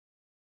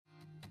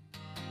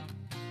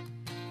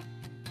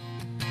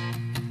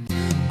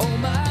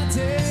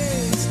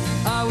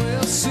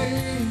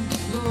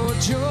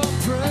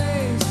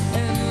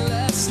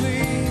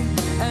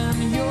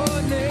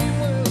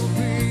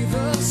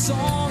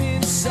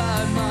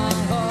inside my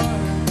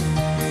heart.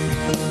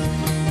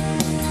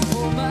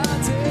 For my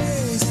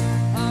days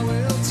I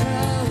will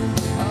tell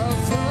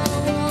of the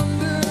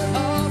wonder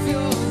of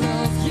your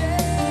love,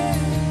 yeah.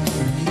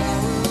 And I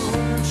will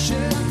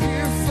worship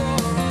you for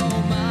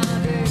all my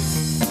days.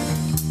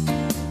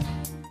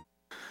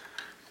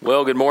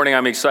 Well, good morning.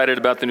 I'm excited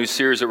about the new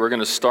series that we're going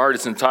to start.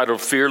 It's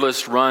entitled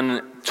Fearless,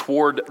 Run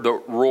Toward the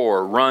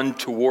Roar. Run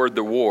toward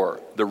the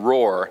war. The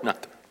roar,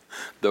 not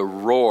the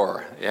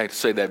roar. You have to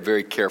say that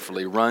very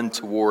carefully. Run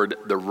toward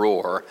the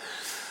roar.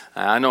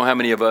 I know how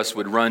many of us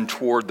would run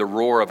toward the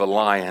roar of a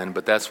lion,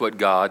 but that's what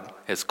God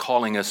is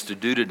calling us to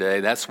do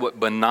today. That's what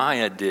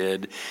Benaiah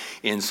did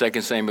in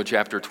 2 Samuel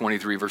chapter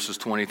 23, verses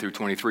 20 through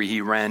 23.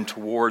 He ran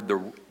toward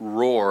the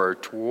roar,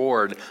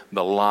 toward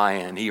the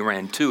lion. He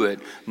ran to it,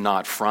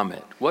 not from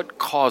it. What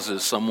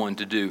causes someone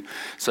to do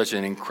such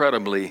an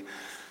incredibly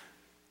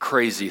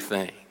crazy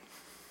thing?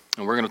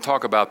 And we're going to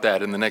talk about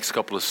that in the next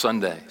couple of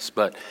Sundays.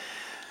 But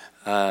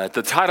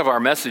the title of our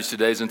message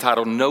today is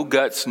entitled No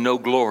Guts, No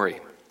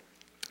Glory.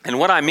 And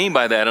what I mean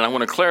by that, and I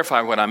want to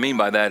clarify what I mean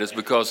by that, is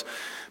because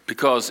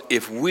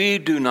if we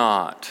do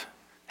not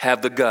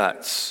have the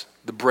guts,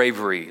 the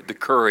bravery, the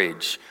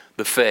courage,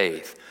 the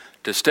faith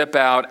to step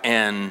out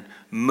and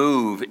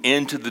move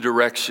into the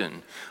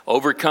direction,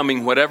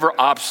 overcoming whatever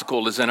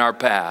obstacle is in our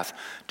path,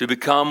 to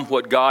become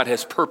what God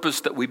has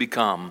purposed that we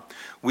become,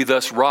 we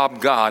thus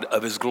rob God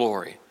of his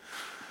glory.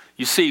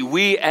 You see,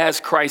 we as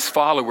Christ's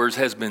followers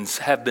have been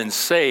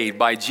saved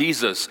by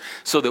Jesus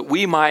so that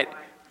we might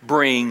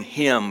bring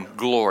him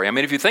glory. I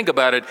mean, if you think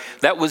about it,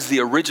 that was the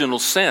original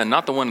sin,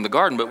 not the one in the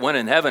garden, but one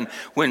in heaven,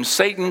 when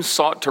Satan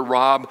sought to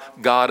rob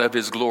God of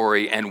his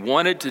glory and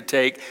wanted to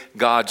take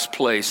God's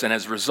place. And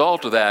as a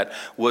result of that,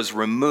 was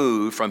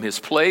removed from his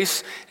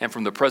place and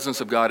from the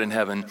presence of God in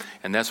heaven.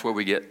 And that's where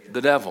we get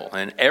the devil.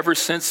 And ever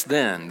since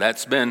then,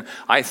 that's been,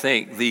 I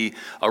think, the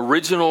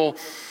original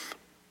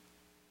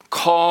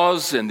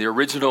cause and the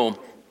original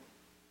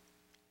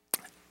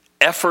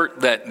effort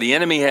that the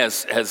enemy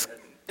has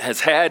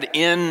had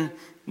in,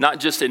 not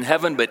just in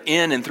heaven, but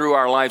in and through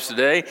our lives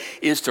today,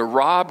 is to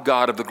rob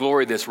God of the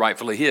glory that's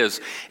rightfully his.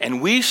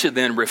 And we should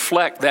then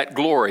reflect that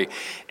glory.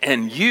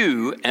 And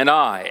you and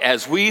I,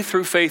 as we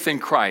through faith in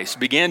Christ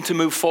begin to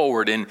move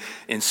forward in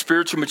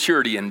spiritual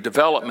maturity and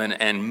development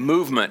and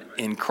movement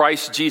in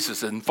Christ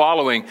Jesus and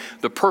following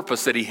the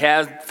purpose that he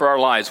had for our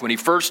lives when he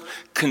first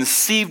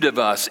conceived of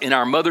us in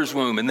our mother's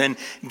womb and then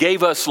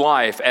gave us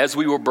life as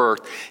we were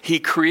birthed. He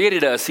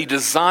created us, he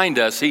designed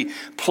us, he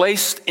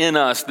placed in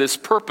us this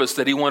purpose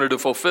that he wanted to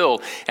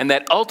fulfill. And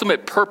that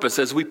ultimate purpose,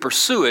 as we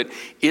pursue it,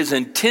 is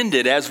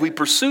intended, as we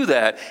pursue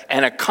that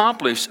and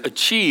accomplish,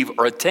 achieve,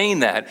 or attain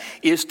that,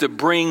 is to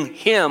bring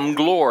him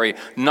glory.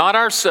 Not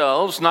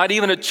ourselves, not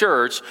even a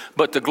church,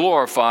 but to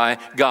glorify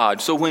God.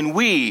 So when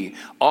we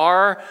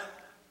are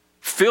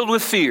filled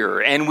with fear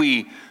and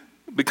we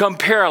become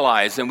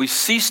paralyzed and we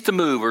cease to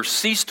move or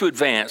cease to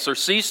advance or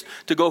cease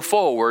to go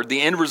forward, the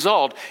end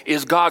result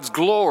is God's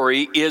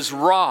glory is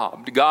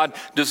robbed. God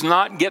does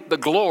not get the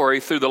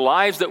glory through the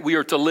lives that we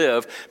are to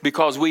live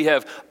because we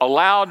have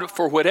allowed,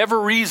 for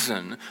whatever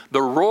reason,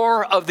 the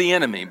roar of the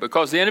enemy,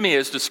 because the enemy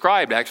is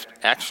described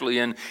actually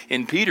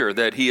in Peter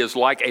that he is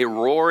like a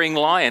roaring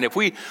lion. If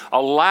we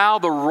allow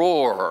the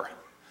roar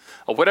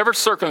of whatever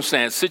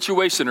circumstance,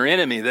 situation, or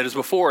enemy that is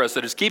before us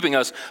that is keeping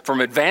us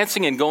from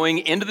advancing and going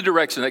into the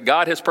direction that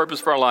God has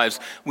purposed for our lives,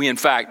 we in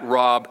fact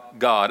rob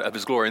God of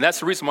his glory. And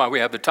that's the reason why we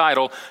have the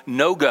title,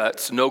 No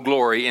Guts, No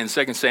Glory, in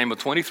 2 Samuel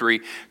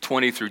 23,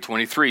 20 through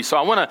 23. So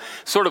I want to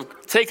sort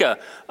of take a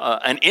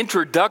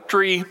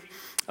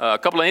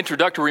couple of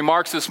introductory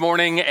remarks this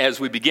morning as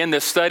we begin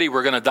this study.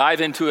 We're going to dive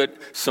into it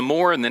some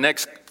more in the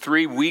next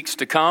 3 weeks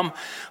to come.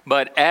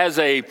 But as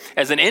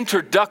an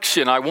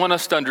introduction, I want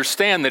us to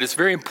understand that it's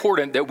very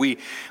important that we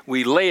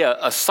lay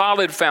a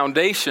solid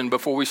foundation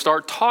before we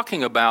start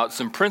talking about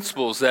some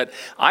principles that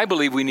I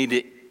believe we need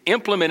to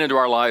implement into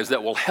our lives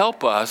that will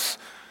help us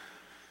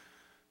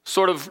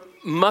sort of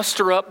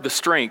muster up the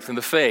strength and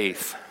the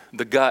faith,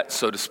 the gut,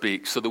 so to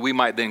speak, so that we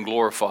might then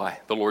glorify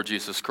the Lord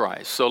Jesus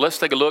Christ. So let's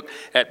take a look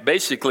at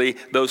basically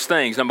those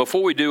things. Now,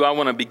 before we do, I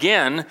want to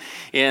begin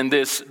in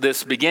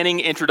this beginning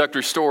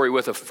introductory story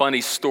with a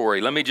funny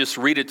story. Let me just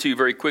read it to you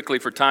very quickly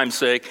for time's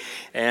sake,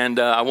 and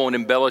I won't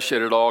embellish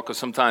it at all because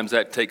sometimes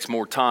that takes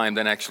more time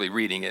than actually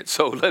reading it.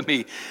 So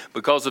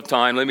because of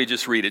time, let me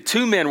just read it.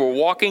 2 men were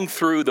walking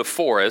through the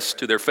forest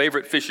to their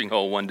favorite fishing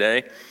hole one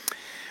day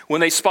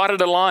when they spotted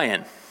a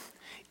lion.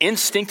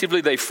 Instinctively,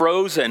 they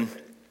froze and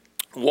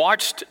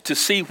watched to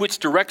see which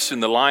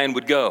direction the lion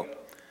would go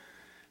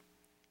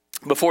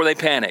before they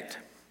panicked.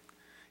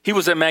 He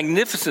was a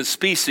magnificent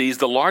species,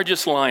 the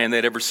largest lion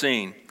they'd ever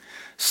seen.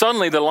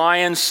 Suddenly, the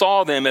lion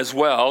saw them as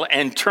well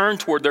and turned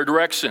toward their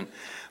direction.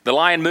 The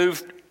lion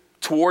moved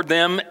toward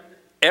them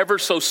ever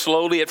so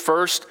slowly at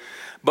first,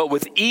 but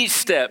with each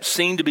step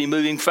seemed to be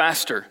moving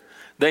faster.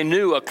 They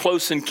knew a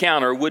close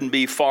encounter wouldn't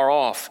be far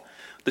off.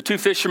 The two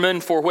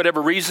fishermen, for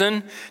whatever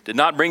reason, did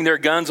not bring their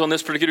guns on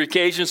this particular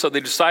occasion, so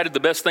they decided the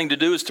best thing to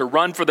do is to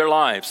run for their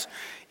lives.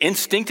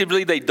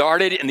 Instinctively, they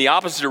darted in the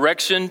opposite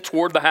direction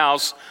toward the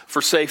house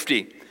for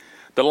safety.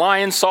 The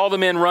lion saw the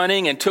men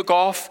running and took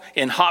off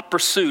in hot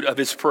pursuit of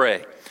his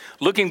prey.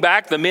 Looking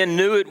back, the men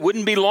knew it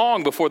wouldn't be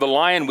long before the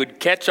lion would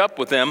catch up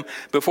with them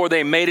before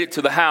they made it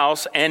to the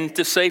house and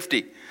to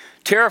safety.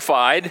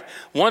 Terrified,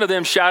 one of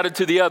them shouted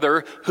to the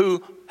other,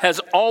 who has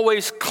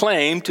always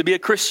claimed to be a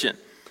Christian.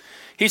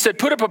 He said,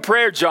 "Put up a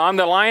prayer, John.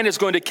 The lion is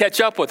going to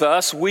catch up with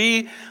us.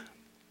 We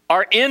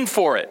are in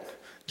for it."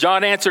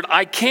 John answered,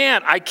 I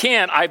can't.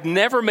 I've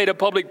never made a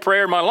public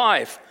prayer in my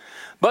life."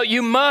 "But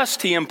you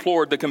must," he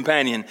implored the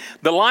companion.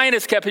 "The lion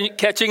is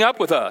catching up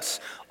with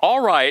us." "All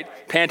right,"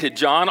 panted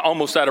John,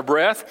 almost out of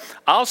breath.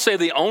 "I'll say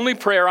the only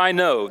prayer I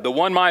know, the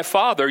one my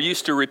father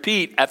used to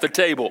repeat at the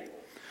table.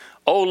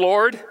 O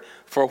Lord,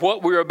 for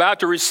what we're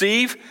about to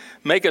receive,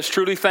 make us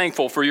truly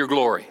thankful for your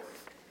glory."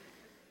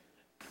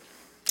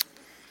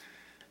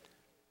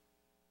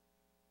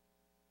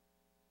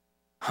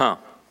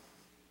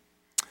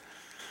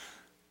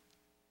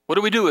 What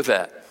do we do with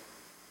that?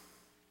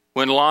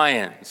 When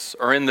lions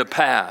are in the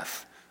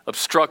path,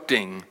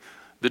 obstructing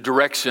the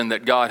direction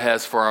that God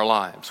has for our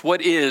lives.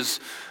 What is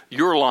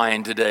your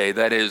lion today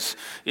that is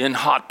in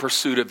hot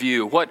pursuit of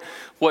you? What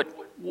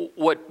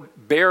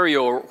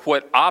barrier,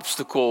 what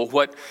obstacle,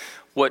 what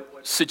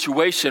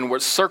situation,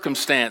 what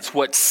circumstance,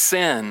 what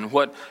sin,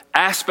 what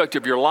aspect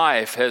of your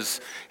life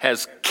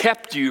has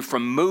kept you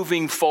from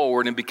moving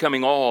forward and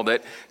becoming all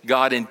that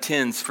God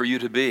intends for you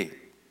to be?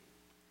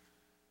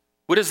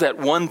 What is that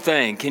one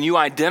thing? Can you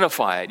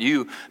identify it?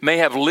 You may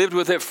have lived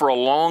with it for a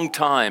long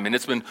time, and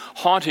it's been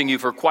haunting you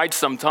for quite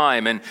some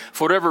time, and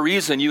for whatever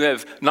reason, you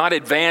have not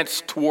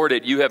advanced toward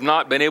it. You have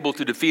not been able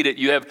to defeat it.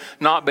 You have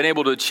not been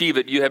able to achieve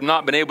it. You have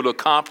not been able to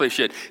accomplish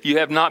it. You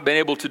have not been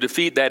able to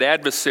defeat that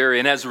adversary,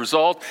 and as a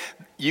result,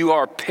 you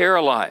are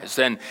paralyzed,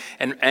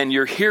 and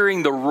you're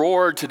hearing the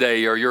roar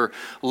today, or you're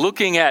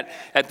looking at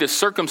this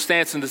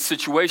circumstance and the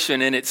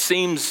situation, and it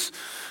seems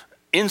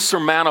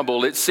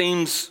insurmountable. It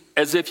seems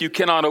as if you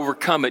cannot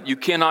overcome it, you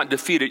cannot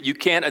defeat it, you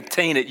can't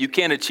attain it, you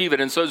can't achieve it.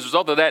 And so as a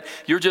result of that,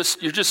 you're just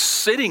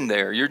sitting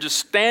there, you're just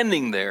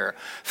standing there,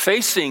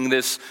 facing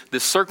this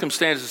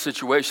circumstance and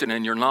situation,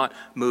 and you're not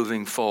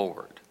moving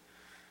forward.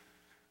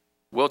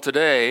 Well,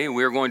 today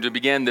we're going to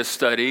begin this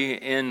study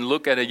and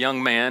look at a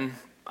young man,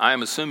 I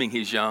am assuming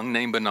he's young,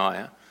 named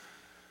Benaiah,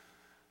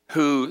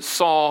 who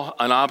saw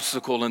an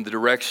obstacle in the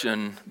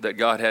direction that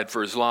God had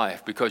for his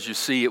life. Because you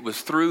see, it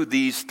was through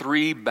these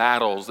three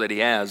battles that he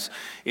has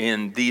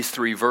in these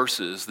three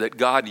verses that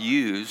God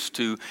used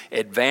to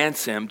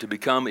advance him to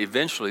become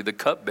eventually the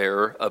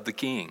cupbearer of the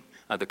king.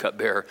 The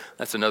cupbearer,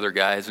 that's another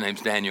guy, his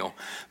name's Daniel.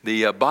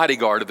 The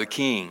bodyguard of the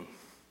king.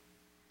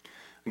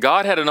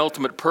 God had an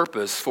ultimate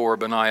purpose for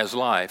Benaiah's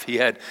life. He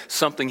had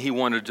something he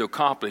wanted to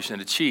accomplish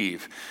and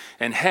achieve.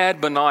 And had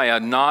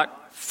Benaiah not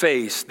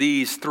face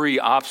these three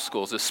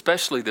obstacles,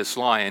 especially this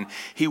lion,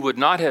 he would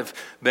not have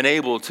been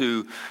able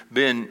to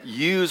been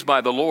used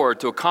by the Lord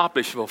to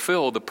accomplish,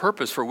 fulfill the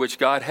purpose for which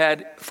God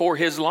had for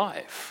his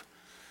life.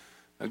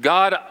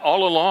 God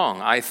all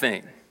along, I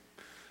think,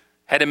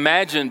 had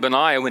imagined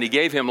Benaiah when he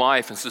gave him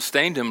life and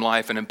sustained him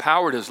life and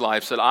empowered his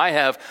life, said, I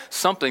have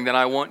something that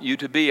I want you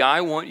to be. I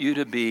want you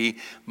to be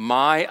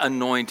my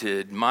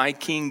anointed, my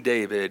King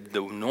David,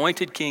 the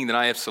anointed king that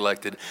I have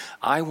selected.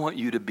 I want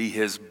you to be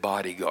his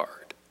bodyguard.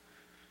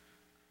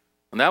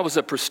 And that was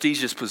a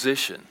prestigious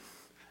position.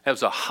 That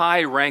was a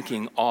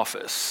high-ranking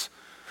office.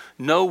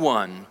 No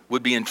one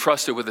would be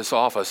entrusted with this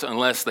office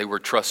unless they were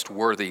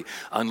trustworthy,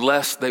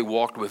 unless they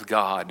walked with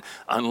God,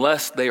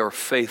 unless they are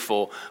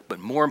faithful, but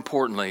more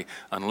importantly,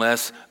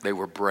 unless they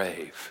were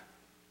brave.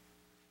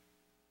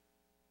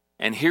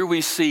 And here we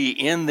see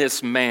in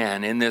this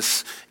man, in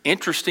this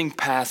interesting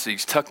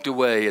passage tucked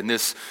away in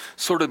this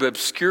sort of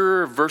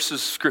obscure verse of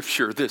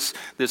Scripture, this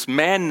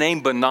man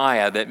named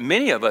Benaiah that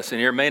many of us in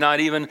here may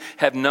not even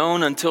have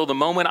known until the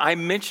moment I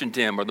mentioned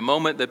him or the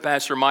moment that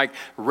Pastor Mike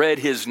read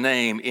his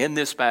name in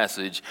this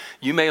passage.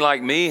 You may,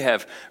 like me,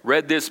 have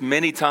read this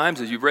many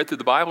times as you've read through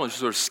the Bible and just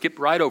sort of skipped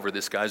right over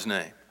this guy's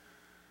name.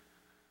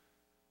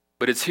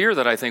 But it's here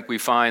that I think we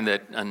find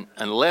that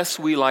unless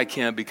we, like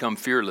him, become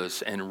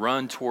fearless and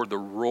run toward the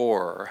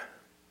roar,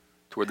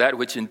 toward that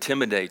which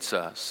intimidates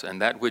us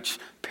and that which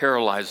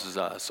paralyzes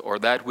us or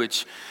that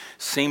which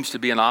seems to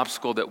be an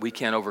obstacle that we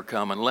can't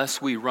overcome,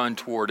 unless we run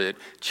toward it,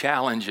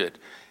 challenge it,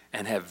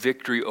 and have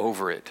victory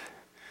over it,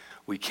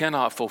 we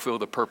cannot fulfill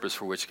the purpose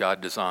for which God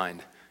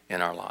designed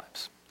in our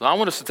lives. So I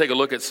want us to take a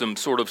look at some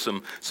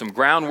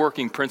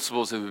groundworking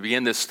principles as we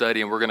begin this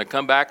study, and we're going to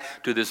come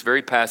back to this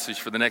very passage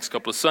for the next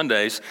couple of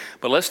Sundays.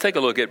 But let's take a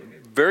look at,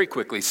 very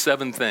quickly,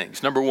 7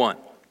 things. Number 1,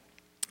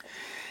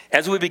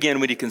 as we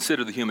begin, we need to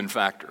consider the human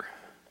factor.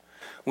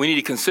 We need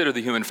to consider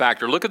the human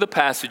factor. Look at the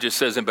passage. It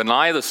says, in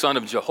Benaiah the son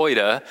of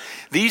Jehoiada,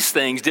 these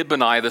things did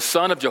Benaiah the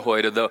son of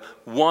Jehoiada, the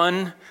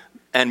one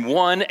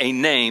a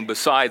name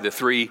beside the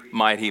 3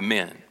 mighty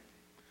men.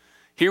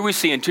 Here we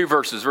see in 2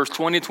 verses, verse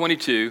 20 and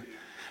 22,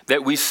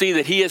 that we see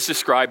that he has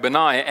described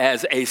Benaiah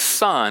as a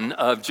son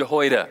of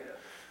Jehoiada.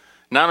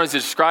 Not only is he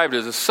described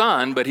as a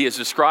son, but he is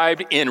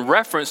described in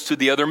reference to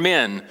the other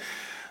men.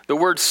 The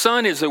word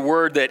son is a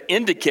word that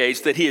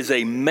indicates that he is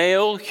a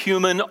male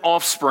human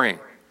offspring.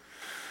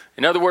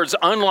 In other words,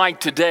 unlike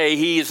today,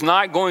 he is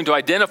not going to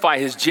identify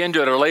his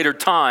gender at a later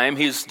time.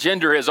 His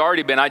gender has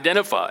already been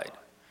identified.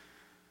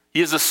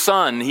 He is a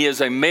son. He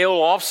is a male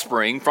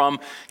offspring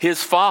from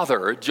his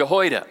father,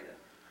 Jehoiada.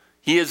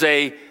 He is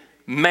a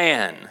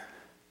man.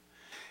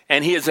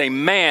 And he is a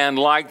man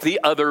like the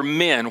other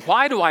men.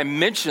 Why do I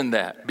mention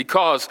that?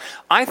 Because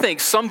I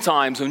think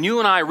sometimes when you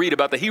and I read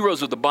about the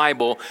heroes of the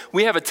Bible,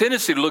 we have a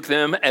tendency to look at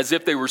them as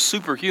if they were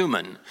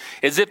superhuman,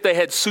 as if they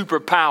had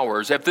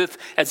superpowers,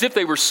 as if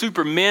they were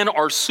supermen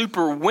or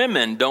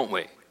superwomen, don't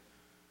we?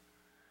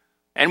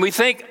 And we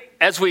think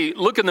as we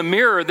look in the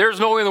mirror, there's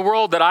no way in the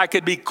world that I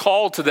could be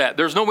called to that.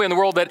 There's no way in the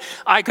world that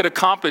I could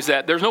accomplish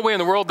that. There's no way in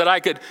the world that I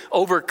could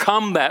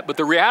overcome that. But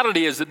the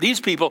reality is that these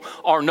people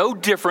are no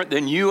different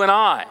than you and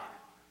I.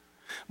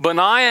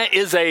 Benaiah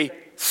is a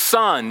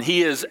son.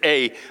 He is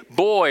a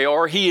boy,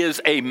 or he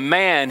is a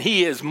man.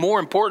 He is,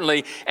 more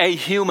importantly, a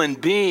human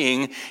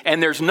being,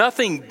 and there's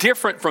nothing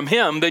different from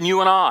him than you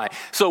and I.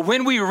 So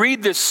when we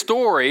read this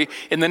story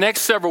in the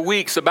next several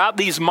weeks about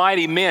these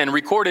mighty men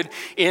recorded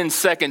in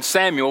 2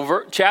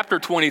 Samuel chapter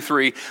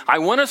 23, I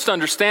want us to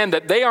understand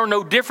that they are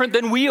no different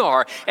than we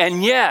are,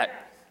 and yet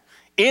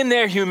in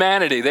their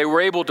humanity, they were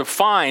able to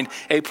find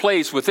a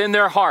place within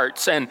their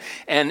hearts and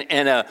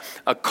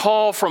a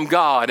call from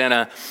God and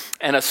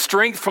a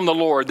strength from the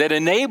Lord that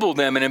enabled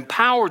them and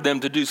empowered them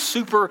to do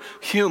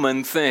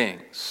superhuman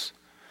things.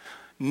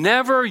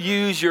 Never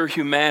use your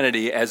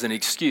humanity as an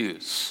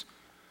excuse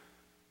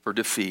for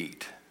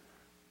defeat.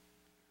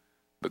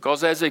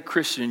 Because as a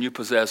Christian, you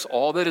possess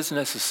all that is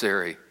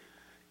necessary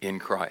in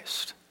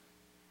Christ.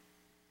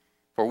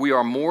 For we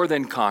are more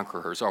than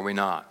conquerors, are we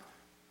not?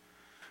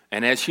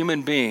 And as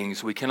human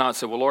beings, we cannot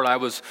say, well, Lord, I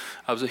was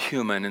a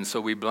human, and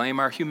so we blame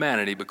our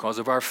humanity because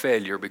of our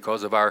failure,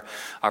 because of our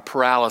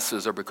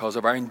paralysis, or because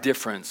of our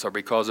indifference, or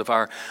because of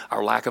our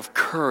lack of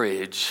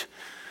courage.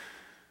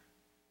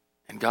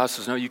 And God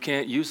says, no, you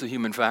can't use the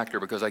human factor,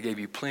 because I gave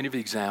you plenty of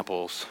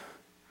examples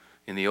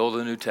in the Old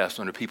and New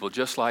Testament of people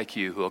just like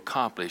you who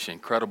accomplished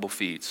incredible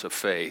feats of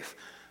faith,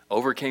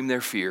 overcame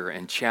their fear,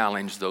 and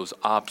challenged those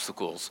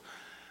obstacles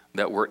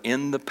that were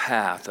in the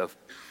path of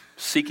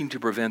seeking to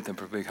prevent them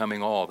from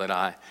becoming all that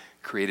I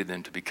created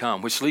them to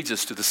become. Which leads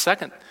us to the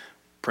second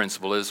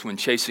principle, is when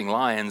chasing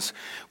lions,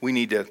 we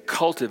need to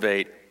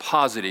cultivate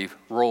positive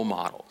role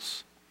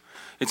models.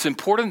 It's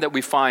important that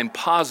we find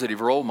positive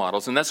role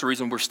models, and that's the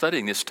reason we're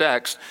studying this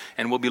text,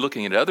 and we'll be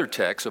looking at other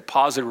texts of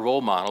positive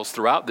role models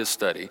throughout this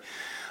study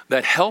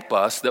that help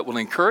us, that will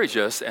encourage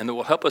us, and that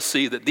will help us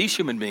see that these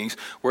human beings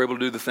were able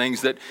to do the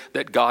things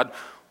that God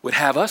would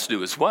have us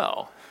do as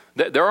well.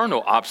 There are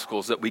no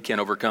obstacles that we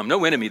can't overcome,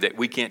 no enemy that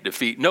we can't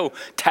defeat, no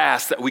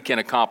task that we can't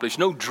accomplish,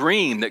 no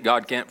dream that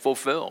God can't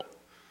fulfill.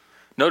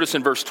 Notice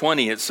in verse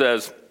 20 it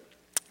says,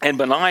 and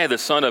Benaiah the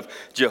son of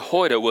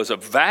Jehoiada was a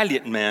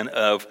valiant man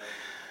of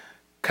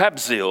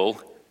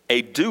Kabzeel,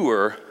 a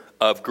doer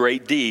of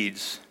great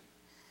deeds.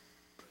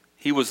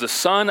 He was the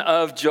son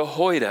of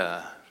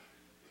Jehoiada,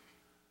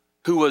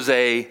 who was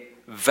a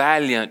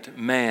valiant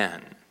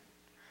man.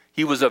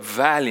 He was a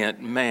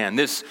valiant man.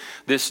 This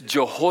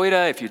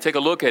Jehoiada, if you take a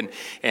look and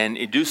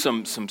do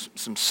some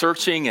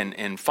searching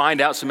and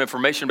find out some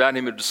information about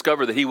him, you'll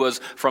discover that he was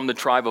from the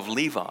tribe of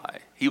Levi.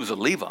 He was a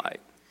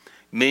Levite,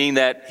 meaning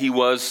that he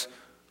was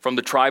from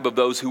the tribe of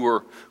those who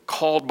were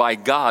called by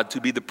God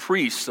to be the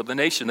priests of the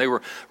nation. They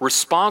were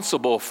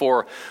responsible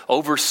for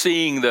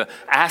overseeing the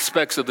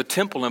aspects of the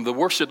temple and the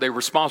worship. They were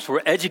responsible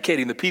for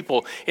educating the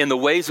people in the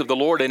ways of the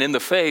Lord and in the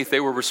faith.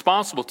 They were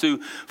responsible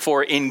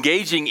for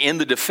engaging in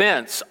the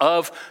defense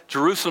of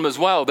Jerusalem as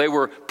well. They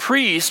were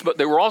priests, but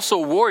they were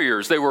also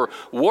warriors. They were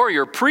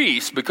warrior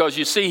priests because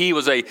you see he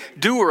was a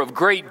doer of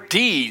great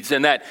deeds,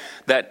 and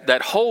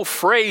that whole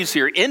phrase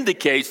here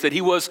indicates that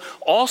he was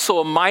also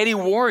a mighty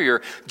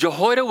warrior.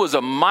 Jehoiada was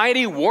a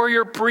mighty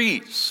warrior priest.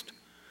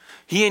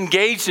 He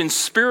engaged in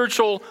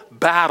spiritual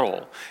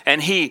battle, and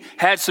he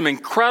had some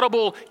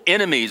incredible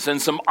enemies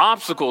and some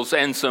obstacles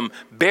and some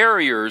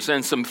barriers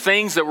and some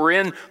things that were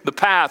in the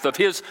path of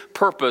his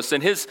purpose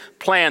and his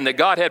plan that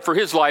God had for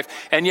his life.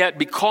 And yet,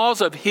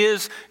 because of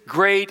his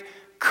great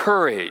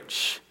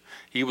courage,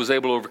 he was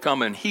able to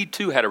overcome, and he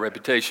too had a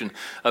reputation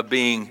of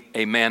being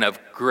a man of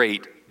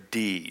great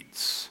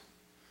deeds.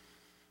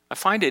 I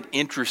find it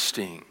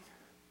interesting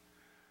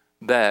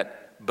that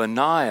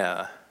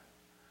Benaiah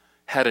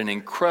had an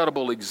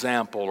incredible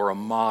example or a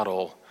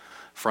model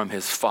from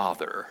his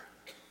father.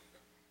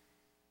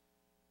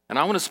 And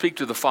I want to speak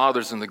to the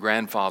fathers and the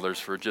grandfathers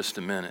for just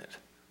a minute.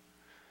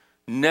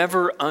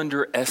 Never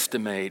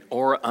underestimate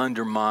or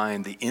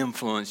undermine the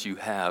influence you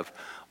have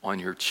on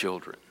your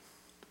children.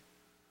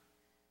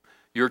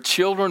 Your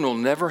children will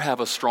never have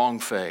a strong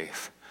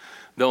faith.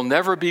 They'll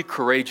never be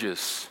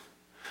courageous.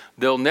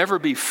 They'll never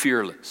be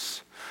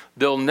fearless.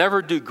 They'll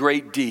never do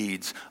great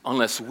deeds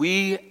unless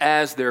we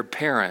as their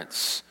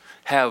parents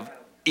have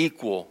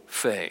equal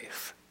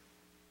faith.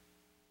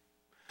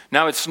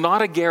 Now, it's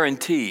not a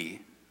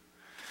guarantee,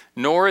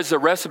 nor is a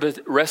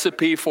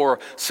recipe for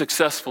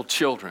successful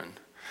children,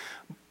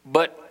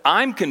 but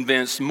I'm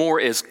convinced more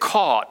is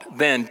caught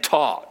than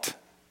taught.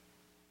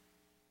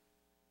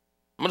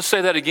 I'm going to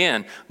say that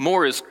again.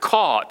 More is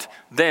caught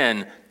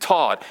than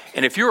taught.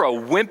 And if you're a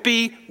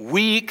wimpy,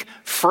 weak,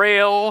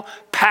 frail,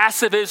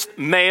 pacifist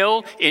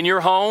male in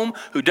your home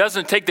who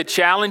doesn't take the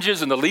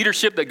challenges and the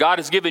leadership that God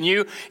has given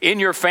you in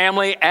your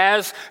family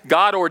as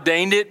God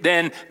ordained it,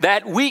 then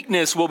that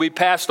weakness will be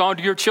passed on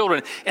to your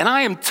children. And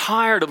I am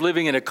tired of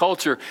living in a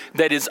culture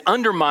that is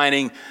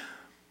undermining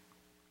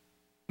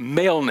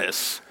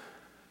maleness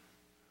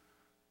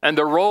and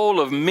the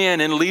role of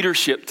men in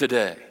leadership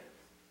today.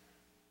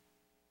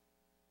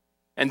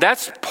 And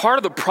that's part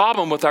of the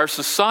problem with our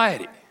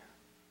society.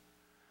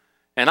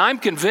 And I'm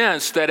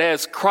convinced that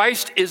as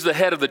Christ is the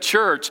head of the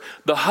church,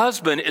 the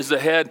husband is the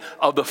head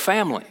of the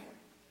family.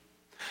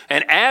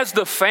 And as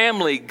the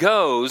family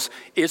goes,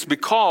 it's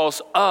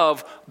because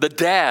of the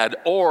dad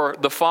or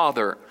the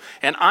father.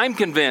 And I'm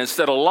convinced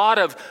that a lot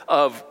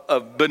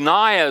of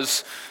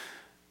Benaiah's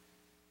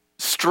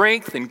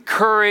strength and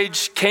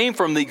courage came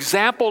from the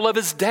example of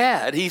his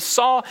dad. He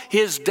saw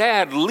his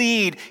dad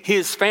lead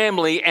his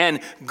family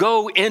and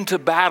go into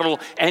battle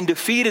and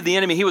defeated the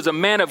enemy. He was a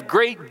man of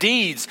great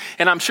deeds.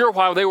 And I'm sure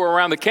while they were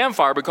around the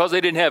campfire, because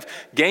they didn't have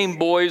Game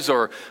Boys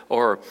or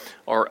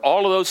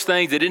all of those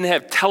things, they didn't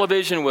have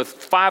television with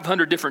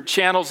 500 different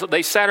channels.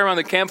 They sat around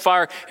the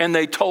campfire and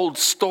they told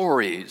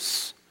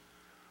stories.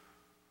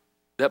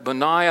 That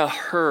Benaiah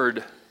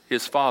heard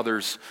his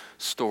father's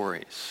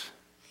stories.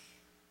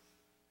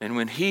 And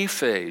when he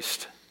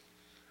faced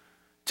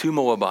 2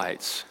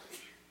 Moabites,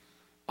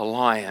 a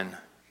lion,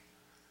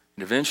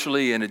 and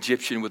eventually an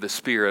Egyptian with a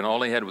spear, and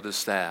all he had was a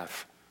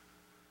staff,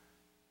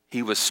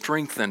 he was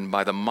strengthened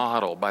by the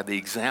model, by the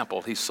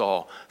example he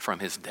saw from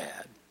his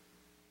dad.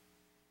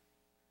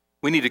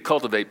 We need to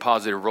cultivate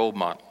positive role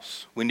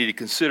models. We need to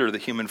consider the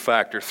human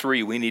factor.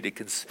 3, we need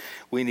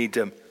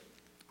to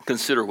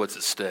consider what's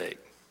at stake.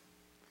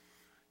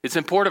 It's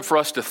important for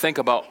us to think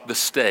about the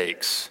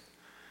stakes.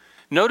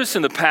 Notice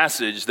in the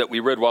passage that we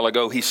read a while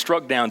ago, he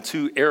struck down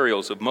 2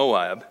 Ariels of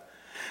Moab.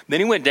 Then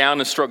he went down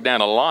and struck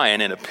down a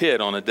lion in a pit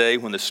on a day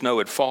when the snow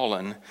had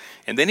fallen.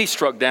 And then he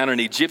struck down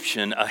an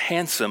Egyptian, a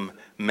handsome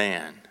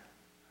man.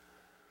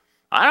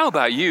 I don't know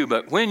about you,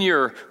 but when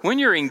you're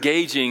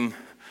engaging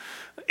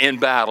in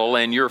battle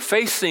and you're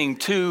facing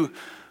 2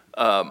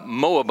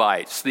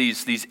 Moabites,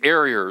 these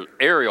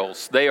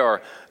Ariels, they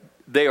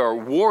are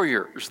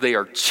warriors. They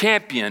are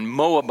champion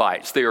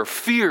Moabites. They are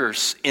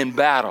fierce in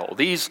battle.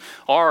 These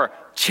are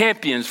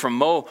champions from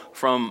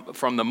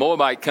the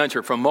Moabite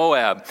country, from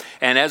Moab.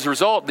 And as a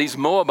result, these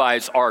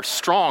Moabites are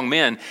strong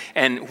men.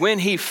 And when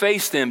he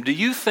faced them, do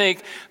you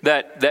think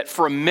that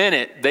for a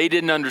minute they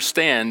didn't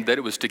understand that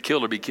it was to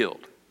kill or be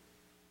killed?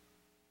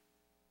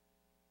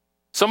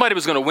 Somebody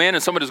was going to win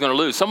and somebody was going to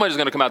lose. Somebody was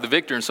going to come out the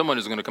victor and somebody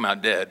was going to come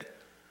out dead.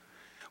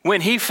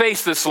 When he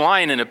faced this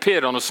lion in a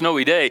pit on a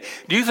snowy day,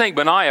 do you think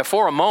Benaiah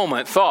for a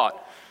moment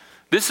thought,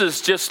 I'm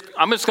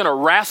just going to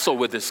wrestle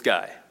with this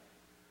guy.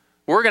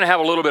 We're going to have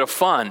a little bit of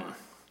fun.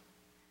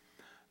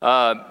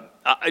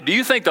 Do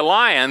you think the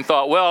lion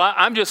thought, well,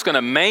 I'm just going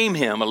to maim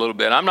him a little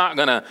bit. I'm not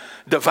going to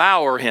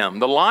devour him.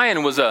 The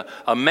lion was a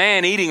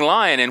man-eating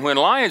lion, and when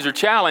lions are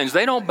challenged,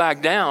 they don't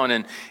back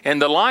down.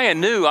 And the lion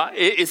knew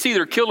it's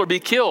either kill or be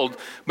killed.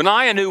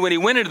 Benaiah knew when he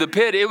went into the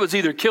pit, it was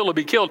either kill or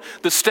be killed.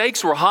 The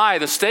stakes were high.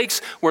 The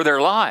stakes were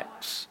their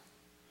lives.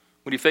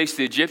 When he faced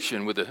the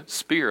Egyptian with a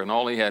spear and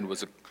all he had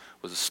was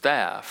a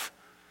staff,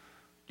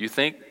 do you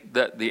think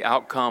that the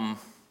outcome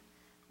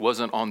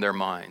wasn't on their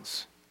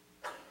minds?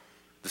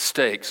 The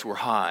stakes were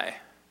high.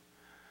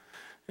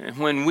 And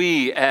when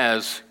we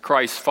as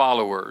Christ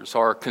followers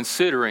are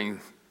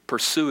considering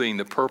pursuing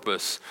the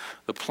purpose,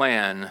 the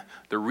plan,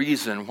 the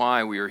reason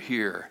why we are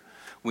here,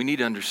 we need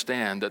to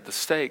understand that the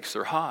stakes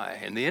are high,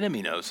 and the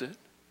enemy knows it.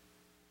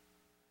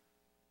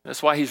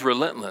 That's why he's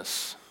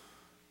relentless.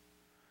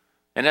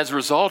 And as a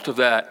result of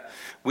that,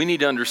 we need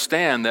to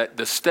understand that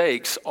the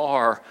stakes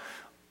are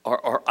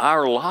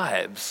our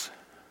lives.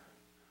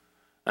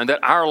 And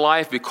that our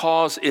life,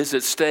 because is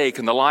at stake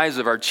and the lives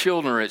of our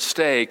children are at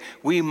stake,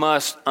 we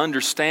must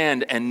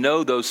understand and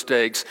know those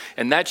stakes.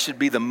 And that should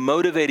be the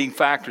motivating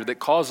factor that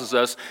causes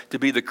us to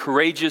be the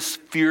courageous,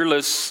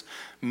 fearless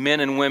men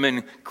and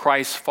women,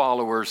 Christ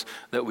followers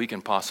that we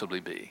can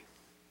possibly be.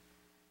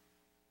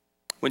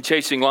 When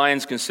chasing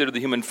lions, consider the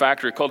human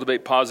factor.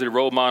 Cultivate positive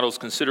role models.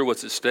 Consider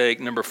what's at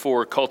stake. Number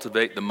 4,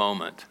 cultivate the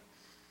moment.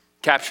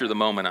 Capture the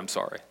moment,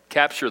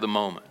 Capture the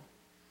moment.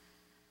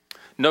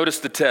 Notice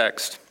the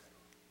text.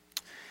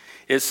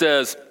 It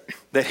says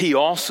that he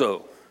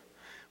also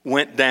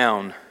went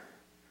down.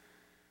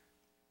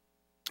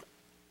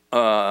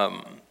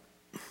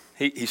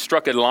 He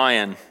struck a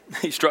lion.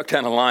 He struck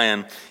down a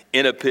lion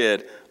in a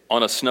pit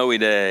on a snowy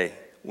day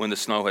when the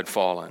snow had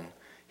fallen.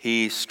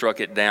 He struck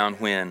it down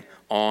when?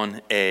 On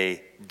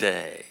a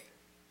day.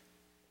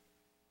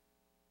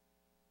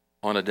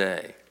 On a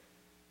day.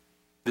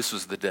 This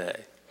was the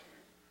day.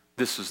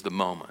 This was the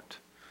moment.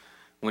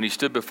 When he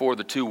stood before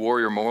the two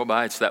warrior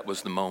Moabites, that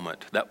was the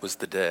moment. That was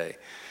the day.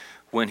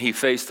 When he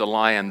faced the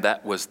lion,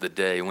 that was the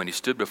day. When he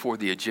stood before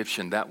the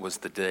Egyptian, that was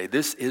the day.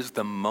 This is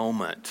the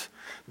moment.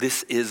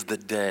 This is the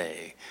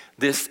day.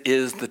 This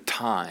is the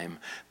time.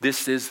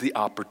 This is the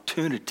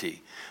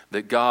opportunity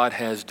that God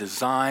has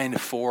designed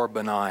for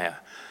Benaiah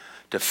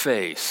to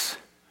face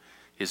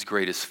his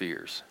greatest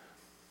fears.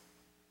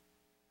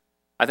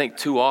 I think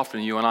too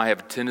often you and I have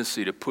a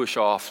tendency to push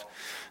off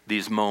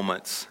these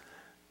moments.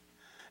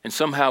 And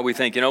somehow we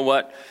think, you know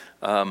what,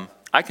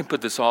 I can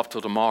put this off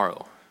till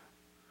tomorrow.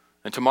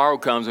 And tomorrow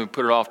comes and we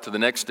put it off to the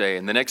next day.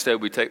 And the next day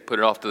we put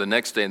it off to the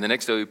next day. And the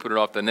next day we put it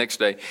off to the next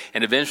day.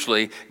 And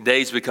eventually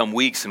days become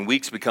weeks and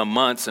weeks become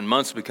months and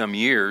months become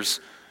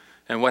years.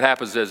 And what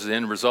happens as the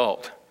end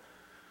result?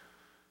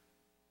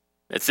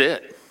 That's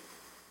it.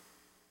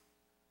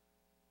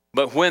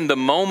 But when the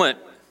moment,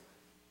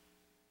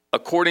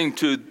 according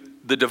to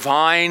the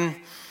divine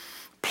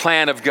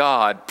plan of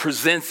God,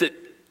 presents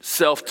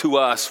itself to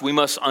us, we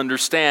must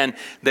understand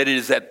that it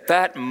is at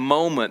that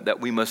moment that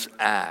we must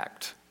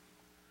act.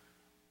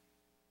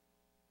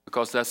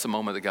 Because that's the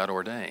moment that God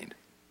ordained.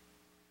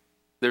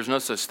 There's no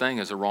such thing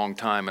as a wrong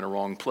time and a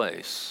wrong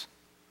place.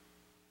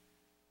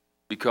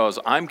 Because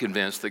I'm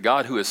convinced that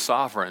God, who is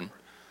sovereign,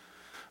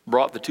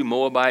 brought the two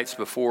Moabites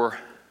before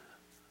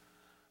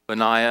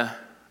Benaiah,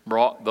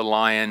 brought the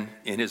lion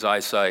in his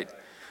eyesight,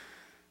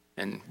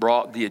 and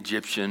brought the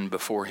Egyptian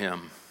before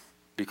him.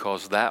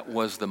 Because that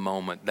was the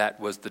moment, that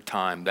was the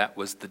time, that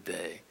was the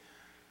day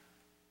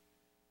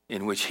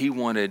in which he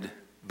wanted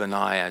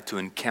Benaiah to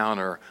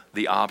encounter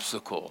the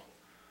obstacle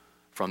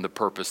from the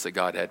purpose that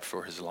God had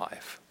for his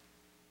life.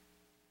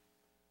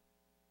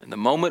 And the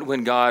moment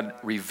when God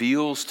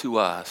reveals to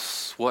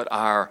us what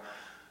our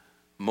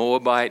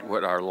Moabite,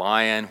 what our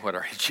lion, what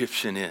our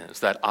Egyptian is,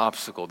 that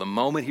obstacle, the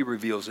moment he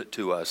reveals it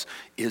to us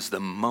is the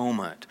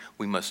moment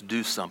we must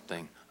do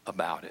something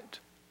about it.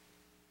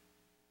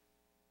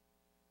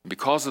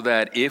 Because of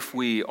that, if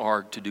we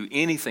are to do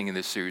anything in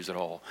this series at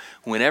all,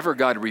 whenever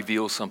God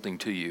reveals something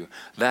to you,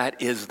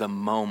 that is the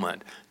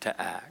moment to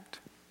act.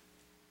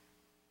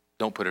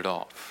 Don't put it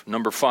off.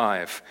 Number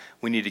 5,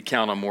 we need to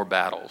count on more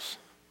battles.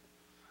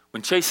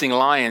 When chasing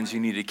lions, you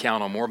need to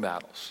count on more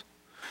battles.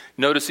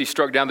 Notice he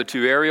struck down the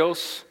two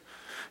Ariels.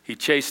 He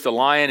chased the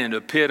lion into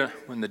a pit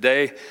on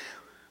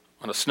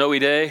a snowy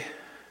day,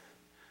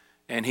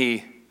 and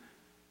he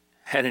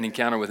had an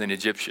encounter with an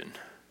Egyptian.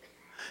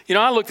 You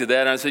know, I looked at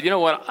that and I said, you know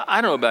what, I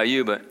don't know about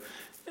you, but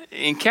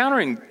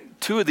encountering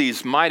two of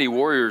these mighty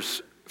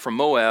warriors from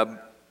Moab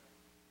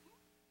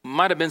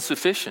might have been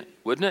sufficient,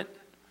 wouldn't it?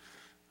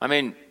 I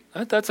mean,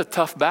 that's a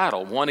tough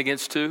battle, 1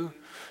 against 2,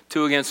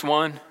 2 against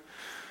 1.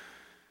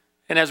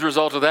 And as a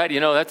result of that, you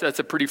know, that's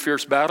a pretty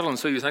fierce battle. And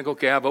so you think,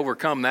 okay, I've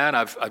overcome that.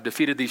 I've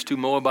defeated these two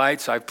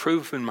Moabites. I've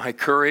proven my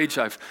courage.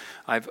 I've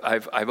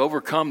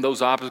overcome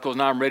those obstacles.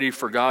 Now I'm ready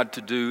for God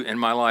to do in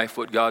my life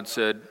what God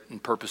said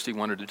and purposed he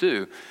wanted to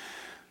do.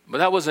 But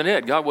that wasn't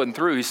it. God wasn't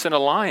through. He sent a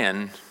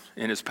lion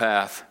in his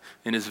path,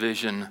 in his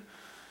vision,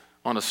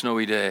 on a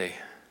snowy day.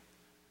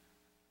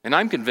 And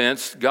I'm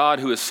convinced God,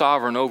 who is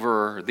sovereign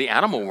over the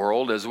animal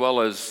world as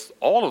well as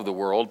all of the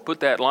world,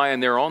 put that lion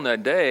there on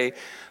that day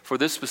for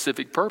this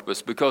specific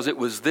purpose, because it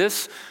was the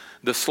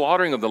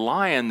slaughtering of the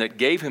lion that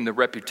gave him the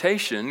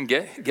reputation,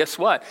 guess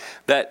what,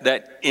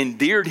 that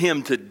endeared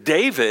him to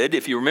David.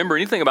 If you remember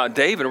anything about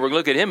David, and we're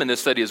going to look at him in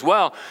this study as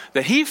well,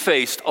 that he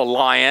faced a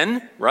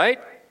lion, right,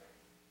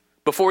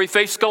 before he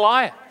faced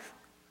Goliath.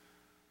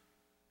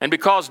 And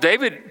because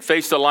David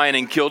faced a lion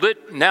and killed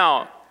it,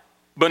 now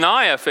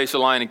Benaiah faced a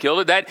lion and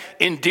killed it. That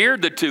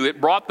endeared the two. It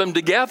brought them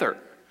together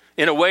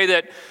in a way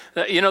that,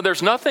 you know,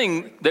 there's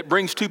nothing that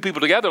brings two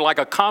people together like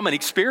a common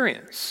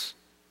experience.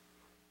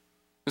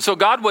 And so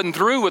God wasn't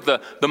through with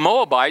the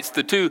Moabites,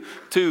 the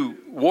two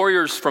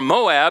warriors from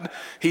Moab.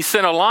 He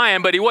sent a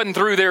lion, but he wasn't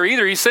through there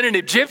either. He sent an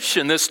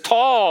Egyptian, this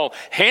tall,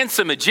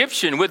 handsome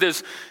Egyptian with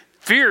his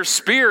fierce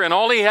spear, and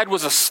all he had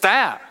was a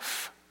staff.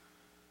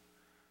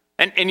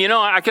 And you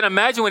know, I can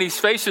imagine when he's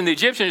facing the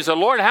Egyptian, he said,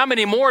 Lord, how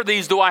many more of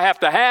these do I have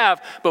to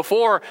have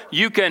before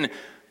you can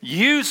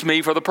use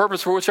me for the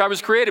purpose for which I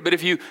was created? But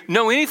if you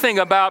know anything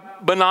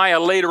about Benaiah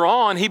later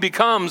on, he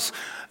becomes,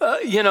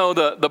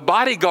 the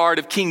bodyguard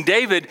of King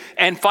David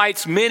and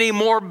fights many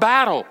more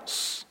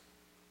battles.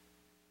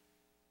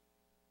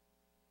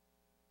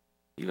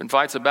 He even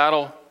fights a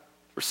battle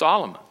for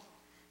Solomon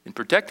in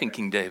protecting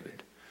King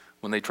David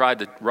when they tried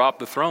to rob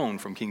the throne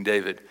from King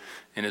David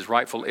and his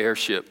rightful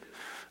heirship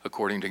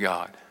according to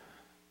God.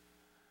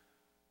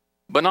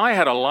 Benaiah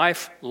had a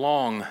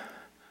lifelong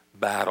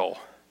battle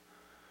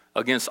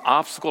against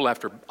obstacle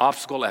after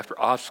obstacle after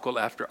obstacle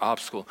after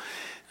obstacle.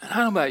 And I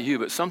don't know about you,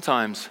 but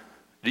sometimes,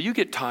 do you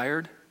get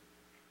tired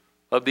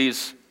of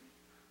these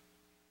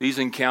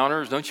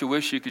encounters? Don't you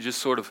wish you could just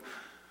sort of,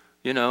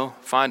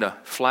 find a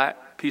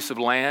flat piece of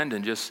land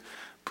and just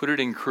put it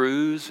in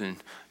cruise and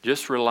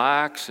just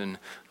relax, and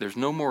there's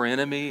no more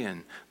enemy,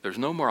 and there's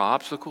no more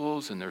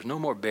obstacles, and there's no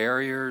more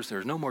barriers,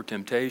 there's no more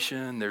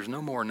temptation, there's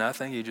no more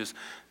nothing.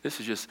 This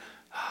is just,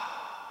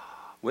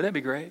 wouldn't that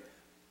be great?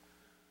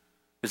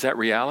 Is that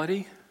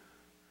reality?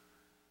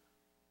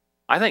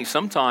 I think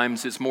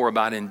sometimes it's more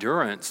about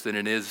endurance than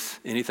it is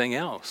anything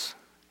else.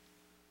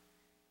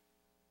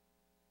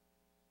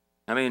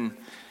 I mean,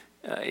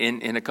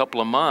 in a couple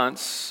of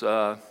months,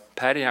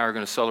 Patty and I are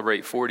going to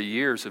celebrate 40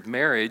 years of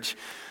marriage.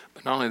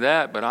 But not only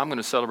that, but I'm going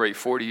to celebrate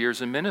 40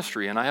 years in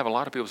ministry. And I have a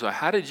lot of people say,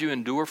 how did you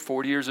endure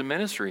 40 years of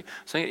ministry?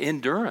 I'm saying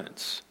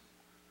endurance.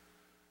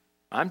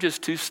 I'm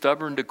just too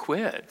stubborn to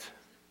quit.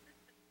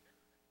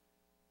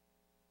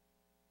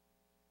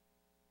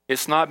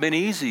 It's not been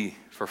easy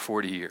for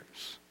 40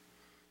 years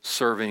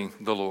serving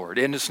the Lord.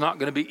 And it's not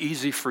going to be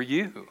easy for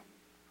you.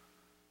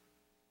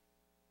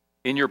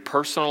 In your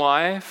personal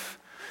life,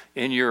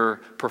 in your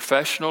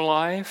professional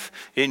life,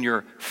 in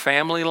your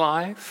family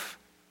life.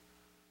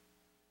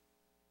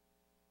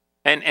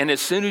 And as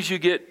soon as you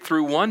get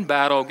through one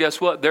battle, guess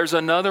what? There's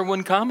another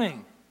one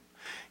coming.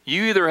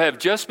 You either have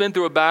just been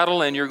through a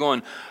battle and you're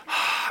going,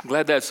 I'm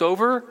glad that's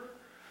over,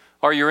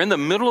 or you're in the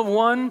middle of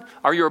one,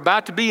 or you're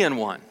about to be in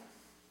one.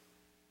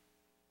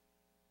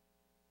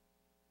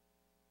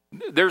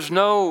 There's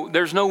no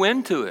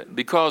end to it,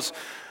 because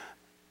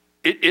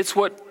it's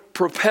what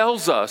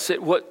propels us.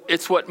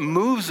 It's what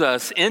moves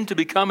us into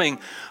becoming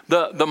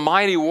the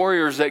mighty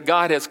warriors that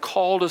God has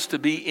called us to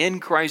be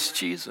in Christ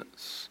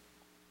Jesus.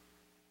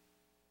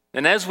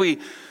 And as we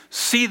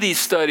see these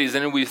studies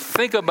and we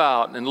think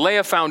about and lay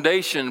a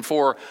foundation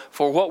for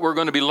what we're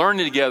going to be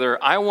learning together,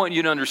 I want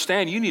you to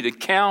understand you need to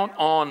count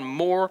on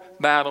more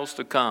battles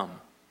to come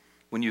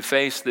when you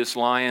face this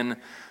lion,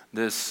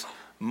 this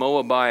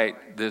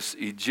Moabite, this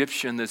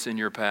Egyptian that's in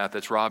your path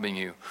that's robbing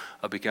you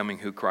of becoming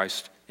who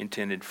Christ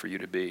intended for you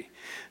to be.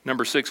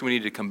 Number 6, we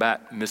need to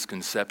combat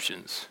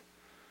misconceptions.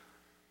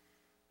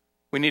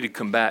 We need to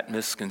combat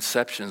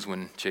misconceptions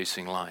when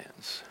chasing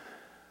lions.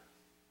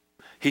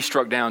 He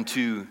struck down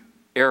 2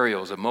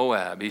 Ariels of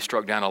Moab. He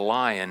struck down a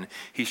lion.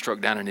 He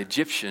struck down an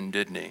Egyptian,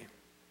 didn't he?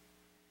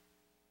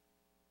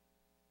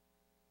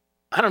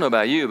 I don't know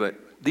about you, but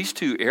these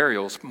 2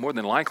 Ariels, more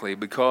than likely,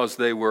 because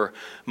they were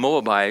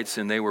Moabites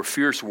and they were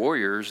fierce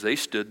warriors, they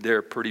stood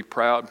there pretty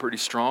proud and pretty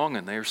strong,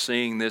 and they were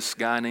seeing this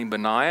guy named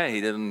Benaiah. He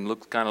didn't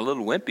look kind of a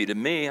little wimpy to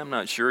me. I'm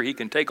not sure he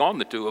can take on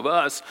the 2 of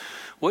us.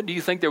 What, do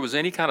you think there was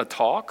any kind of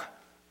talk?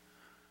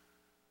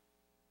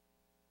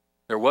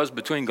 There was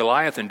between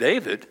Goliath and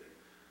David.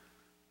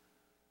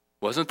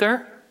 Wasn't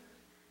there?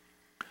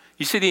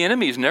 You see, the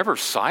enemy is never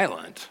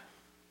silent.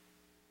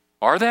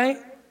 Are they?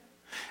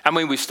 I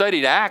mean, we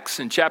studied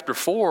Acts in chapter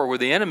 4 where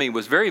the enemy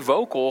was very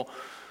vocal.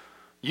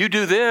 You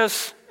do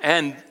this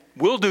and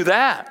we'll do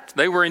that.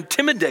 They were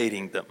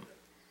intimidating them.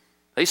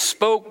 They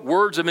spoke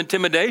words of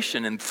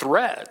intimidation and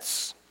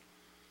threats.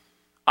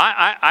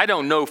 I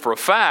don't know for a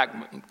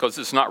fact, because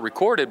it's not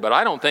recorded, but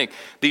I don't think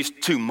these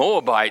 2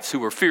 Moabites who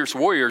were fierce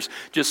warriors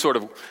just sort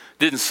of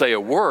didn't say a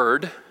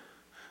word.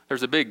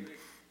 There's a big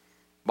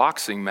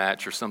boxing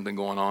match or something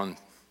going on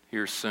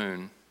here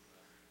soon.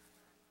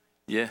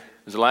 Yeah,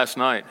 it was last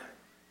night.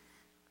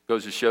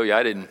 Goes to show you,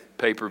 I didn't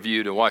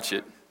pay-per-view to watch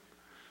it.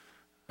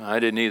 I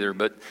didn't either.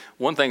 But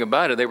one thing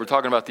about it, they were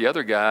talking about the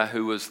other guy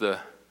who was the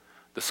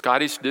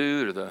Scottish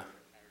dude or the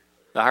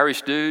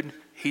Irish dude.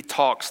 He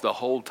talks the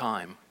whole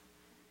time.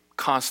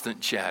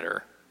 Constant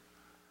chatter.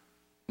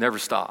 Never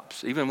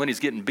stops. Even when he's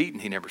getting beaten,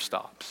 he never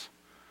stops.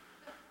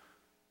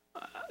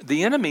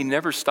 The enemy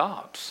never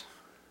stops.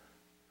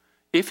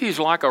 If he's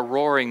like a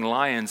roaring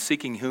lion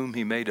seeking whom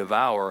he may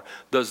devour,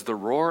 does the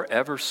roar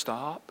ever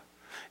stop?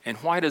 And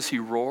why does he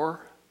roar?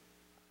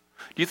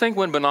 Do you think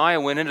when Benaiah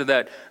went into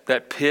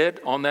that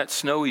pit on that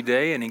snowy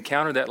day and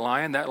encountered that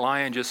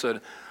lion just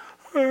said,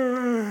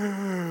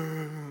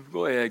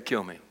 go ahead,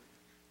 kill me?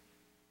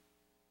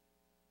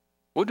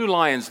 What do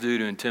lions do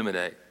to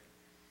intimidate,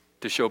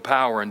 to show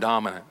power and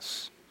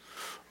dominance?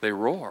 They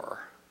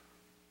roar.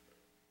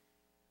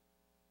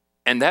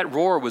 And that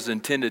roar was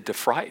intended to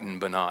frighten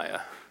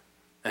Benaiah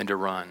and to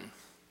run.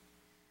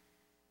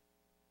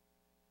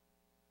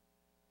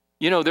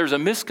 You know, there's a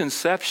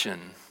misconception,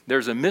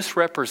 there's a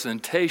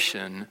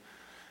misrepresentation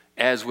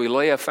as we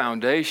lay a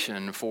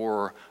foundation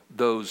for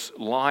those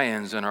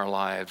lions in our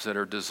lives that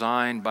are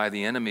designed by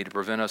the enemy to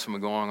prevent us from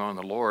going on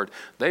the Lord.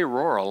 They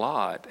roar a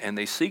lot and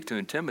they seek to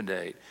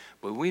intimidate.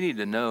 But we need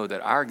to know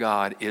that our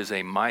God is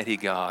a mighty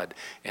God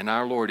and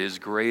our Lord is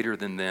greater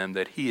than them,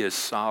 that he is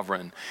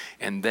sovereign.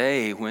 And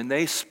they, when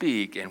they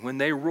speak and when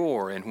they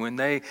roar and when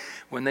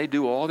they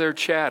do all their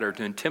chatter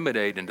to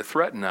intimidate and to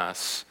threaten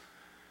us,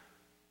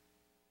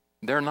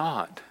 they're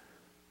not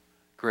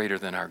greater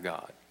than our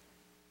God.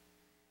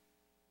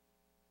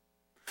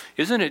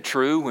 Isn't it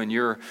true when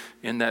you're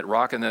in that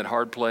rock and that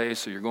hard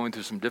place or you're going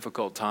through some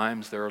difficult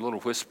times, there are little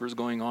whispers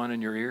going on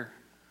in your ear?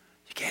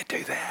 You can't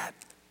do that.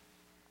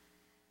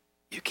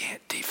 You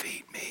can't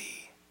defeat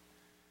me.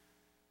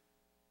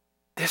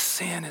 This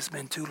sin has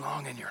been too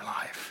long in your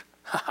life.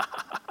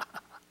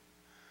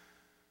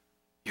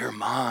 You're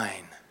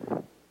mine.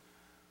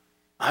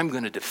 I'm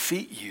going to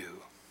defeat you.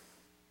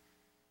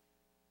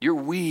 You're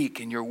weak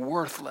and you're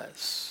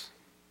worthless.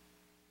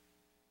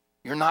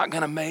 You're not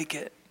going to make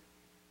it.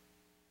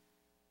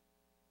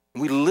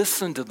 We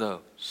listen to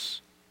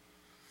those.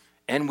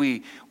 And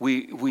we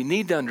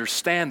need to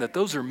understand that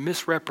those are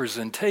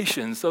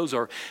misrepresentations. Those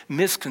are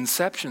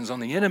misconceptions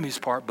on the enemy's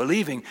part,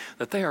 believing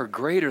that they are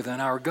greater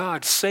than our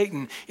God.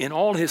 Satan, in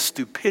all his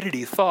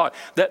stupidity, thought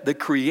that the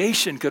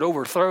creation could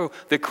overthrow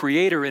the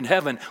Creator in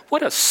heaven.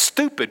 What a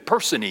stupid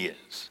person he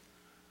is.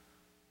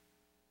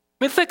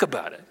 I mean, think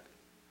about it.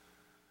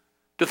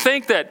 To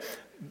think that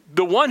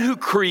the one who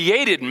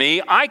created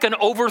me, I can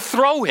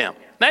overthrow him.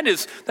 That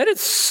is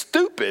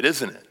stupid,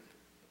 isn't it?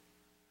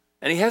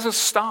 And he hasn't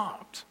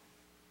stopped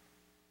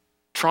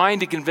trying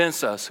to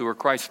convince us who are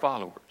Christ's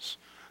followers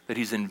that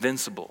he's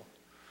invincible,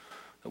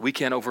 that we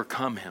can't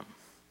overcome him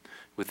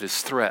with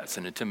his threats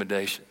and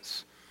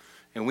intimidations.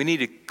 And we need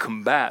to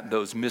combat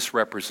those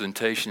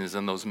misrepresentations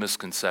and those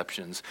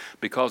misconceptions,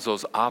 because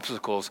those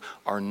obstacles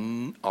are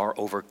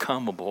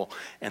overcomable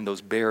and those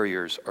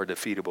barriers are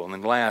defeatable. And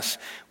then last,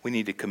 we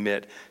need to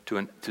commit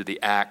to the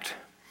act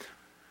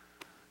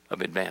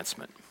of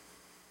advancement.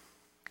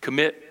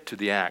 Commit to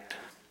the act,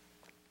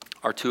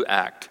 or to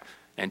act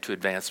and to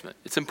advancement.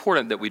 It's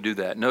important that we do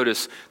that.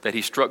 Notice that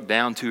he struck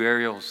down 2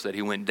 Ariels, that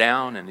he went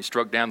down and he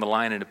struck down the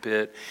lion in the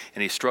pit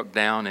and he struck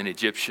down an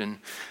Egyptian.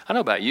 I don't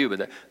know about you,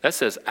 but that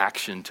says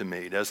action to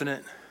me, doesn't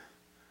it?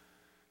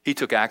 He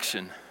took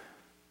action.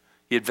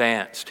 He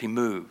advanced. He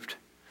moved.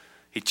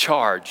 He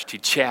charged. He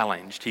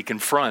challenged. He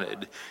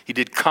confronted. He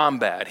did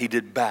combat. He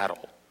did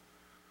battle.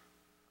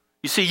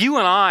 You see, you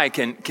and I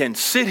can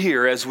sit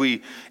here as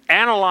we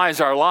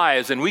analyze our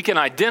lives, and we can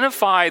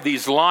identify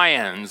these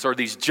lions or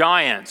these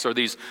giants or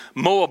these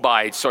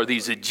Moabites or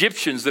these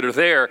Egyptians that are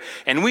there,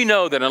 and we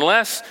know that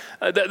unless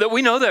that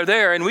we know they're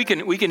there, and we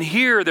can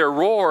hear their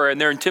roar and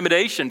their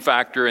intimidation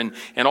factor and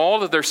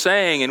all that they're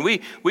saying, and we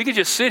can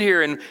just sit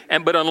here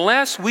and but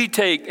unless we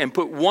take and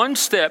put one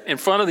step in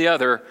front of the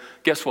other,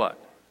 guess what?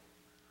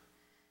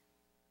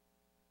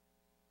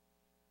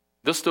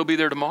 They'll still be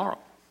there tomorrow.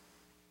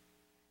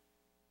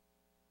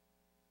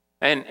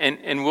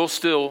 And we'll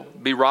still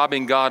be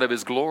robbing God of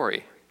his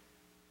glory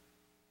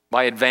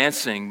by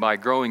advancing, by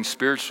growing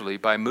spiritually,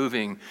 by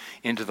moving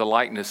into the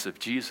likeness of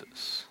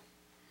Jesus.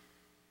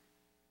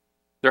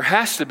 There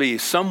has to be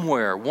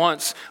somewhere,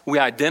 once we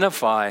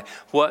identify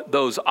what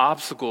those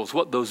obstacles,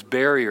 what those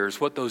barriers,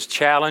 what those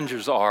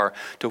challenges are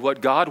to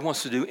what God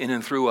wants to do in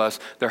and through us,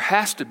 there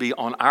has to be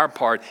on our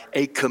part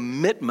a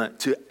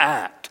commitment to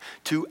act,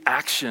 to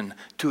action,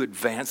 to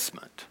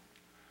advancement,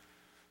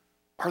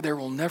 or there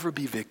will never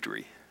be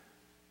victory.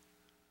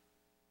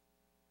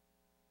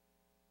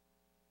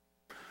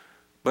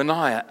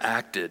 Benaiah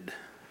acted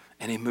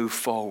and he moved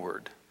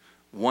forward,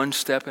 one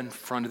step in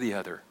front of the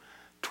other,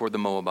 toward the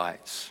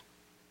Moabites,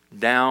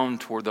 down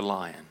toward the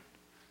lion,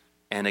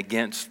 and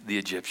against the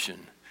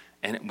Egyptian.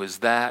 And it was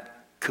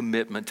that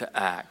commitment to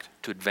act,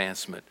 to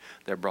advancement,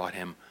 that brought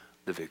him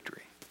the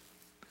victory.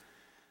 A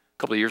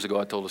couple of years ago,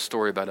 I told a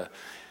story about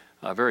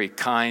a very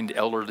kind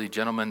elderly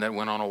gentleman that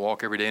went on a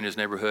walk every day in his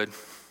neighborhood.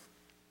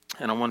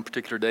 And on one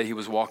particular day, he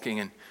was walking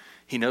and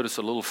he noticed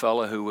a little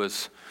fella who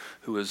was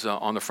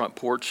on the front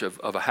porch of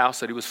a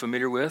house that he was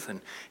familiar with, and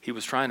he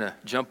was trying to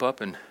jump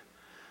up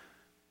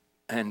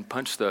and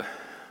punch the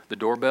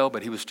doorbell,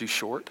 but he was too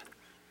short.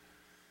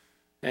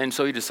 And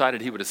so he decided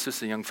he would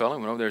assist the young fellow.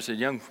 Went over there and said,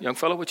 young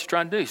fellow, what you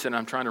trying to do? He said,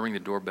 I'm trying to ring the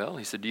doorbell.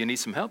 He said, do you need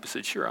some help? He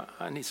said, sure,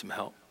 I need some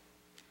help.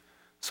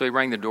 So he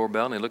rang the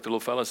doorbell, and he looked at the little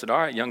fellow and said, all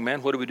right, young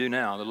man, what do we do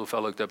now? The little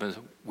fellow looked up and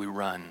said, we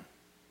run.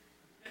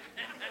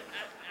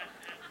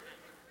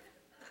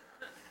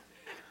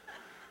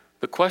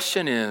 The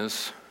question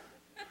is,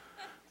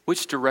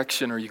 which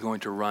direction are you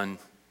going to run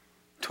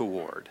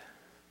toward?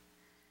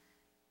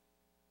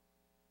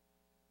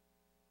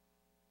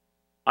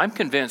 I'm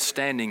convinced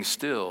standing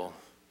still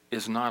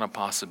is not a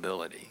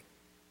possibility.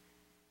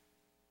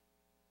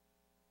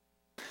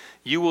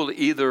 You will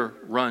either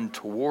run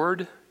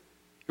toward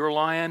your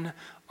lion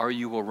or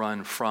you will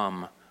run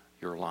from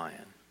your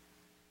lion.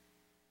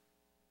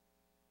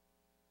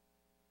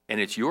 And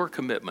it's your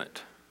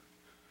commitment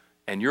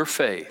and your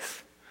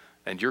faith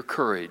and your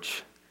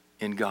courage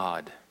in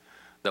God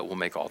that will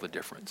make all the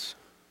difference.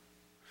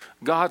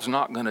 God's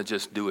not going to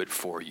just do it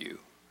for you.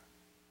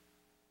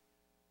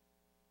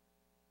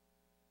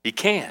 He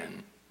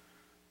can,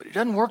 but it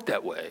doesn't work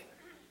that way.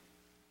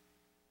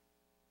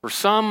 For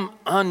some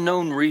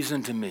unknown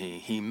reason to me,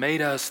 he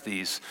made us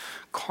these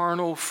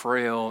carnal,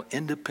 frail,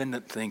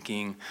 independent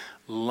thinking,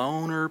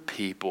 loner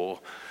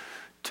people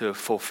to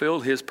fulfill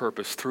his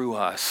purpose through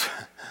us.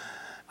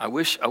 I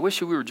wish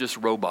we were just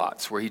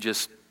robots where he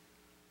just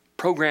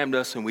programmed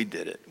us and we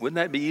did it. Wouldn't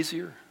that be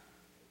easier?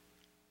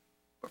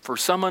 But for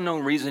some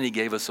unknown reason, he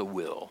gave us a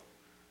will.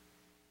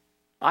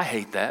 I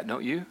hate that,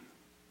 don't you?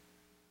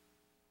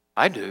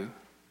 I do.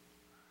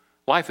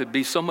 Life would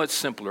be so much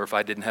simpler if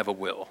I didn't have a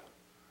will.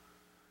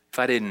 If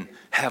I didn't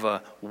have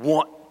a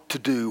want to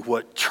do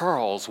what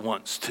Charles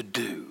wants to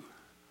do.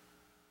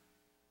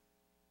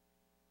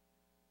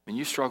 and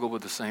you struggle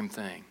with the same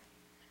thing.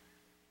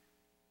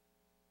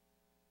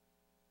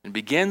 It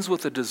begins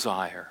with a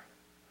desire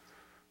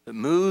that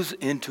moves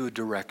into a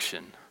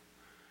direction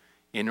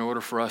in order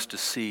for us to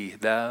see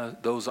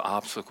those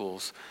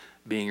obstacles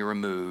being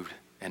removed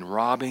and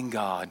robbing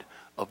God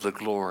of the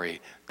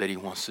glory that he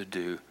wants to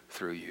do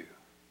through you.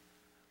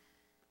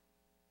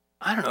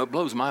 I don't know, it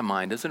blows my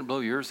mind. Doesn't it blow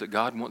yours that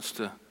God wants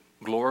to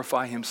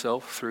glorify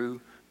himself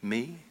through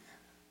me?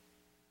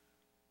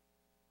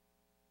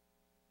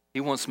 He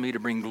wants me to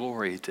bring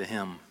glory to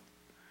him.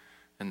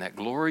 And that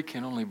glory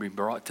can only be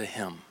brought to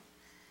him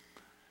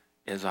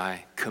as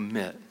I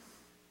commit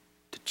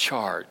to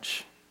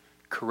charge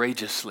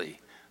courageously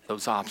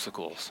those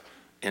obstacles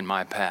in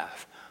my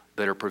path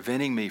that are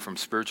preventing me from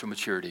spiritual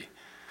maturity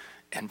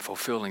and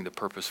fulfilling the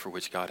purpose for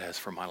which God has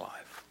for my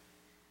life.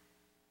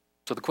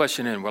 So the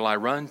question is, will I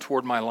run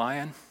toward my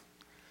lion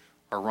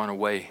or run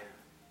away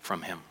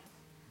from him?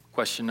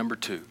 Question number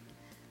 2.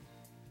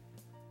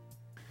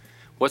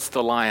 What's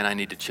the lion I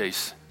need to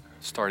chase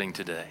starting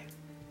today?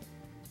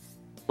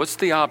 What's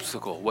the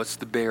obstacle? What's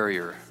the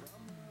barrier?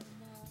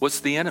 What's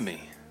the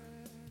enemy?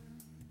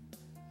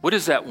 What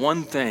is that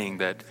one thing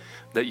that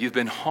you've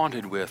been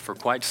haunted with for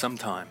quite some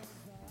time?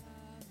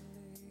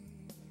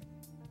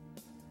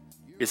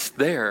 It's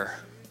there.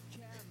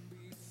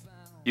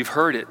 You've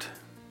heard it.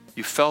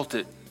 You've felt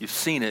it. You've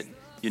seen it.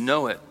 You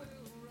know it.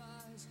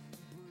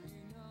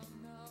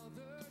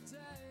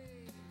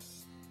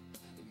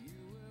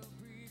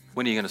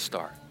 When are you going to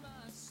start?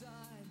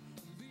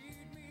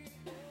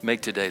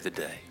 Make today the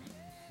day.